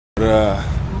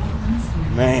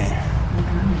man,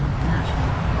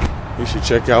 you should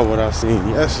check out what I seen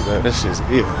yesterday. That shit's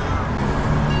it.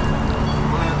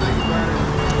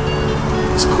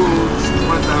 It's cool.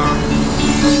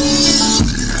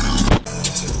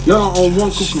 Y'all on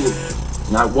one cuckoo.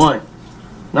 Not one.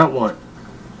 Not one.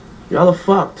 Y'all are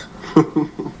fucked.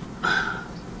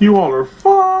 You all are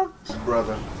fucked.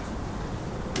 Brother,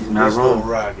 He's not this wrong. little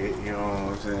rocket, you know what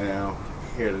I'm saying, I'm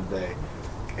here today.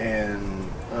 And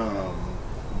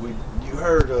you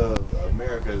heard of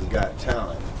America's Got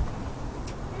Talent.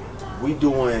 We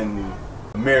doing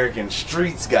American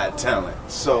Streets Got Talent.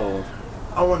 So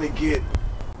I want to get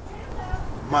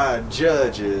my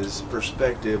judge's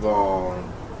perspective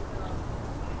on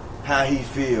how he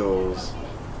feels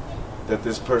that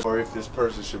this person, or if this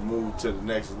person should move to the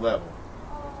next level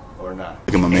or not.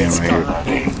 Look at my man right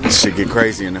here. This shit get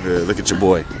crazy in the hood. Look at your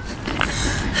boy.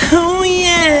 Oh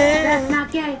yeah. That's not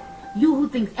gay. You who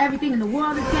thinks everything in the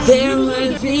world is gay. There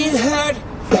would be hurt,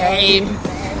 babe,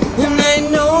 and I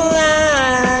know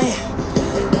lie.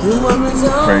 The woman's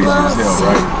Crazy as hell,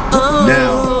 right?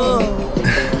 Now,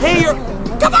 hey,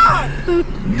 come on!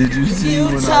 did you see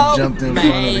when I jumped in front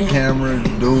of the camera? The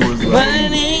dude was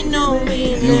like,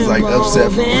 he was like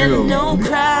upset for real. No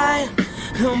cry,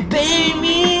 oh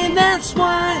baby, that's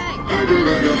why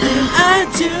everything I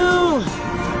do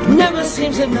never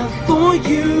seems enough for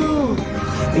you.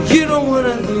 You don't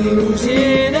wanna lose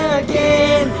it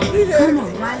again. Come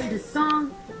on, Riley, the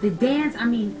song, the dance, I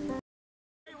mean.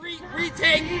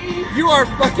 Retake, you are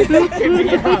fucking fucking me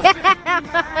up.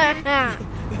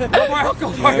 Go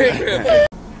for it.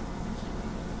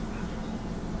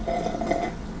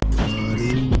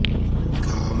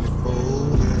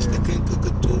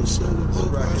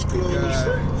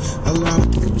 A lot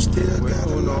of people still got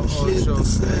a lot of shit to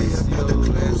say about the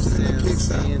clothes and the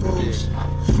pics I post.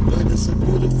 But it's a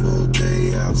beautiful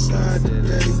day outside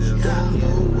today. Don't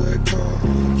know where car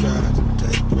I'm driving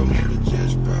today. Promoter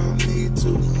just brought me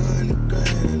 200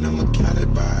 grand, and I'ma count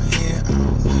it by hand.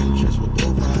 Out interest with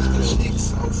over the shit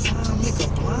so fine, make a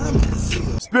blind man see.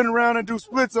 Spin around and do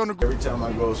splits on the ground. Every time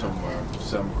I go somewhere,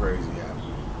 something crazy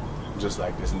happens. Just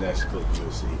like this next clip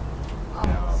you'll see.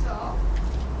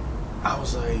 I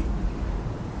was like,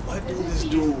 what do this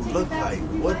dude look like?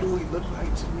 What do he look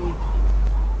like to me?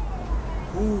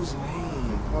 Whose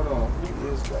name? Hold on, who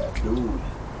is that dude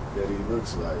that he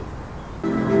looks like?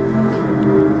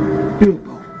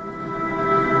 Bilbo.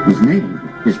 His name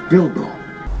is Bilbo.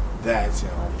 That's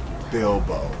him,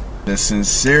 Bilbo. The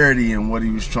sincerity in what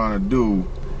he was trying to do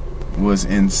was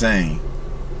insane.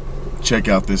 Check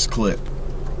out this clip.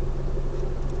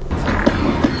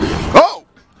 Oh!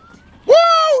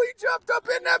 Whoa! He jumped up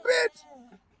in that bitch!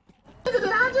 I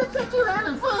just think you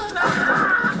having fun.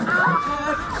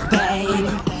 Babe,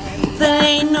 there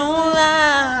ain't no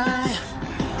lie.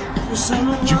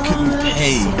 You can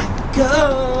pay a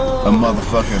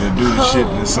motherfucker to do the shit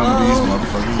that some of these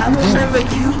motherfuckers I remember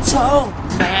you told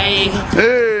me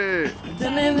Hey!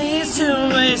 that it needs to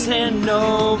raise and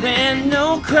no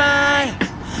cry.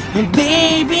 And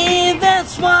baby,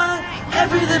 that's why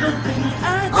every little thing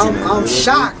I do. I'm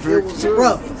shocked. It was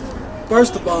rough.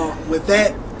 First of all, with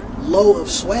that low of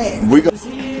swag. We go.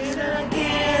 See it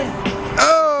again.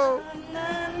 Oh!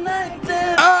 Not like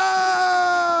that. Oh!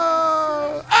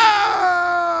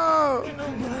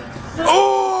 Oh!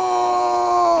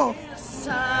 Oh!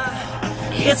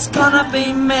 It's gonna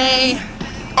be me.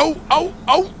 Oh! Oh!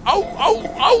 Oh! Oh! Oh!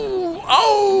 Oh!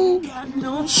 Oh! Got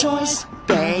no choice,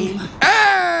 babe.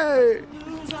 Hey!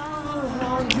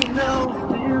 You know,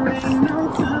 there ain't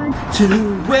no time to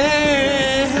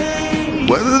wait.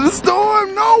 Weather the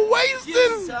storm, no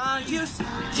wasting.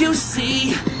 You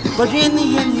see, but in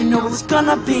the end, you know it's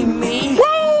gonna be me. Woo!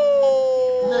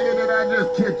 Nigga, did I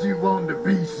just catch you on the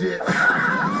beat shit?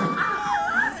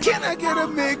 Can I get a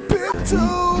big pip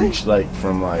too? Reached like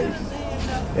from like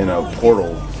in a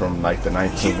portal from like the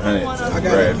 1900s and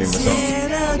grabbed him or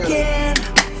something. Again,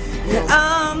 yeah,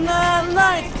 I'm not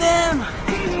like them.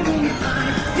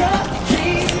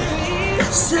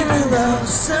 Still love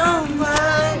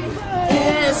someone.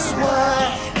 It's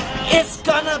what it's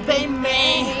gonna be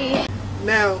me.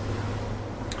 Now,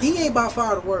 he ain't by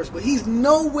far the worst, but he's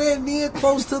nowhere near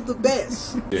close to the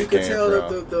best. You can tell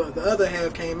that the other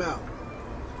half came out.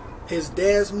 His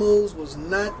dance moves was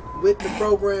not with the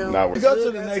program. Now we go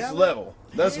to the next level.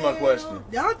 That's my question.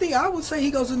 I think I would say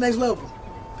he goes to the next level.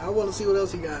 I want to see what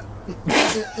else he got.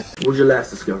 What was your last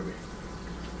discovery?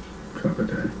 Chocolate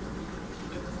Daddy.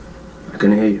 I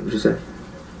couldn't hear you. What you say?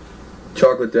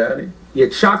 Chocolate Daddy? Yeah,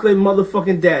 Chocolate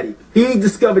motherfucking Daddy. He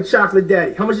discovered Chocolate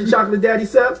Daddy. How much did Chocolate Daddy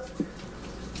sell?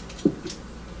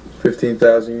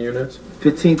 15,000 units.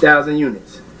 15,000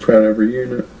 units. Proud of every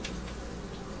unit.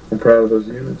 I'm proud of those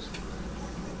units.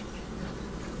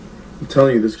 I'm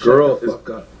telling you, this girl is.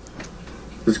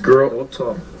 This girl. Don't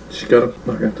talk. She got a.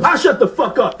 I'll shut the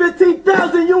fuck up.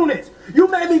 15,000 units. You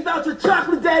made me vouch for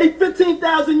chocolate daddy.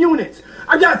 15,000 units.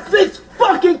 I got 6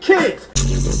 fucking kids.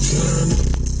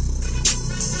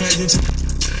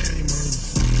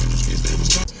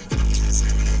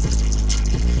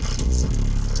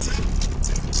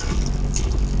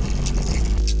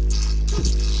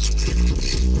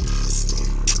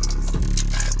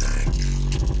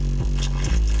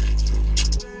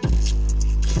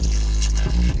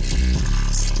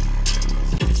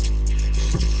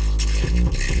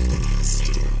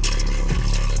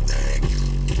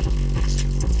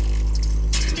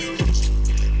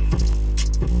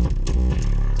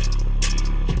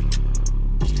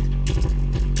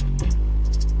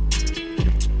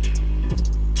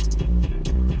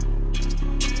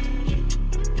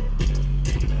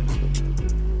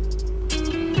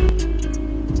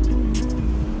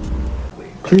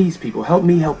 Please, people, help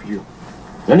me help you.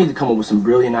 Y'all need to come up with some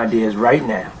brilliant ideas right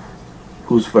now.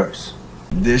 Who's first?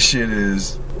 This shit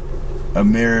is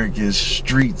America's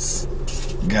Streets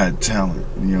Got Talent.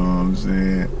 You know what I'm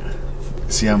saying?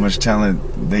 See how much talent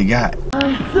they got.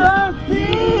 I'm sorry,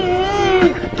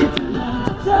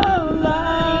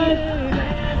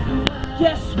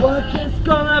 guess what? It's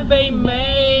gonna be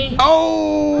me.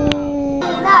 Oh!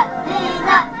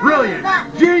 Brilliant!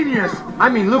 Genius! I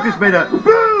mean, Lucas made a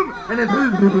boom! And then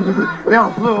they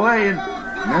all flew away, and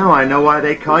now I know why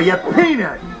they call you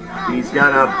Peanut. He's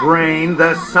got a brain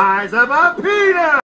the size of a peanut!